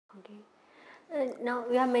Okay. Now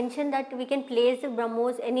you have mentioned that we can place the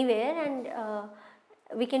BrahMos anywhere and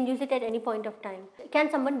we can use it at any point of time. Can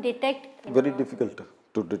someone detect? Very difficult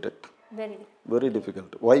to detect. Very. Very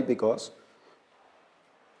difficult. Why? Because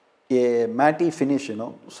a matte finish,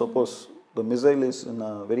 suppose the missile is in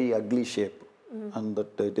a very ugly shape and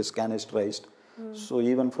that it is canisterized. So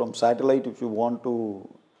even from satellite, if you want to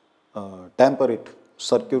tamper it,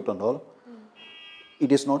 circuit and all,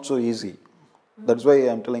 it is not so easy. That's why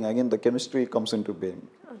I'm telling again, the chemistry comes into being.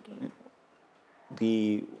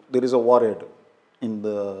 Okay. There is a warhead in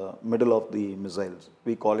the middle of the missiles.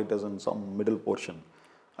 We call it as in some middle portion.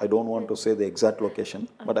 I don't want to say the exact location,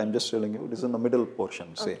 but I'm just telling you it is in the middle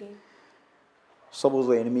portion, say. Okay. Suppose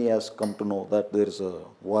the enemy has come to know that there is a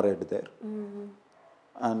warhead there,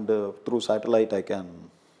 and through satellite I can,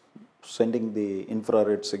 sending the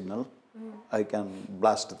infrared signal, I can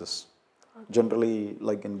blast this. Generally,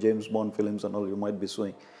 like in James Bond films and all, you might be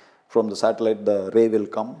seeing from the satellite the ray will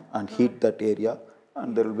come and heat that area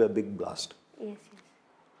and there will be a big blast. Yes.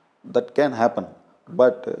 That can happen,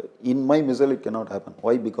 but in my missile it cannot happen.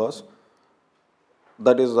 Why? Because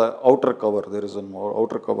that is the outer cover. There is an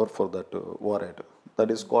outer cover for that warhead. That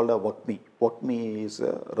is called a WACMI. WACMI is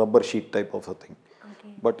a rubber sheet type of a thing.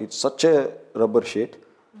 Okay. But it's such a rubber sheet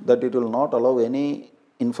that it will not allow any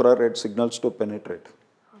infrared signals to penetrate.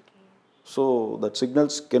 Okay. So that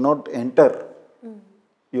signals cannot enter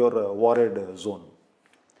your warhead zone.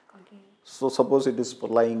 Okay. So suppose it is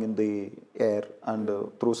flying in the air and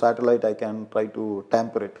through satellite I can try to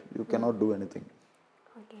tamper it. You cannot do anything.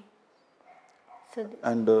 Okay. So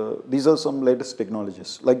And these are some latest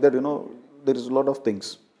technologies. Like that, there is a lot of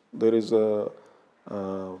things. There is for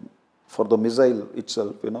the missile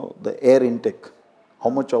itself, the air intake, how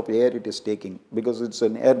much of air it is taking, because it's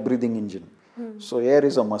an air breathing engine. So air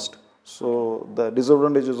is a must. So the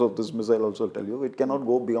disadvantages of this missile also tell you, it cannot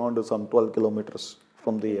go beyond some 12 kilometers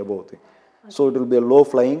from the above thing. So it will be a low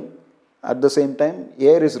flying. At the same time,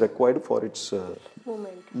 air is required for its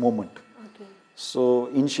movement. Okay. So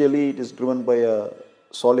initially it is driven by a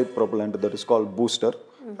solid propellant that is called booster.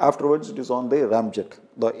 Afterwards it is on the ramjet,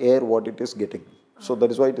 the air what it is getting. So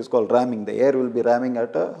that is why it is called ramming. The air will be ramming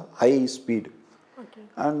at a high speed. Okay.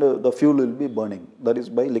 And the fuel will be burning. That is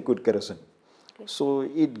by liquid kerosene. Okay. So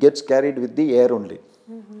it gets carried with the air only.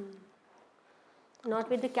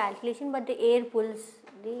 Not with the calculation, but the air pulls.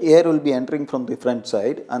 Air will be entering from the front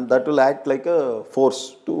side and that will act like a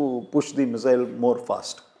force to push the missile more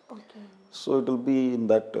fast. Okay. So it will be in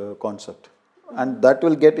that concept. And that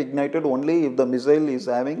will get ignited only if the missile is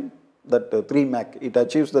having that 3 Mach. It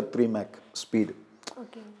achieves that 3 Mach speed.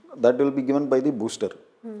 Okay. That will be given by the booster.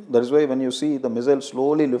 That is why when you see the missile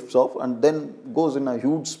slowly lifts off and then goes in a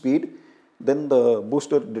huge speed, then the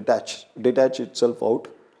booster detach itself out.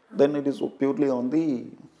 Then it is purely on the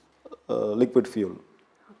liquid fuel.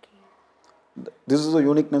 Okay. This is the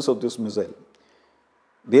uniqueness of this missile.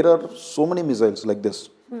 There are so many missiles like this.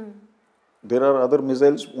 There are other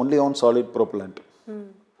missiles only on solid propellant.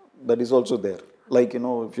 That is also there. Like,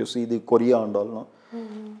 if you see the Korea and all,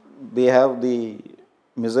 they have the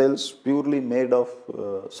missiles purely made of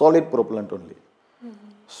solid propellant only.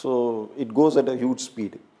 So it goes at a huge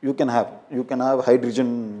speed. You can have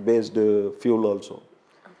hydrogen based fuel also.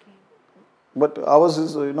 Okay. But ours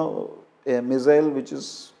is, a missile which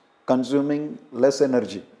is consuming less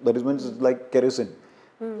energy. That is means it's like kerosene.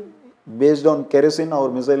 Based on kerosene, our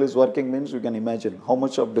missile is working means you can imagine how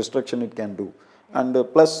much of destruction it can do. And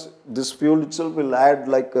plus, this fuel itself will add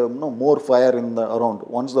like more fire in the around.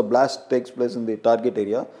 Once the blast takes place in the target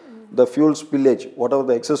area, the fuel spillage, whatever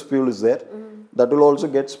the excess fuel is there, that will also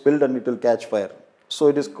get spilled and it will catch fire. So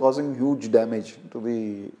it is causing huge damage to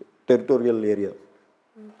the territorial area.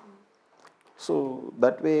 So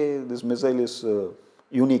that way, this missile is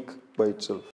unique by itself.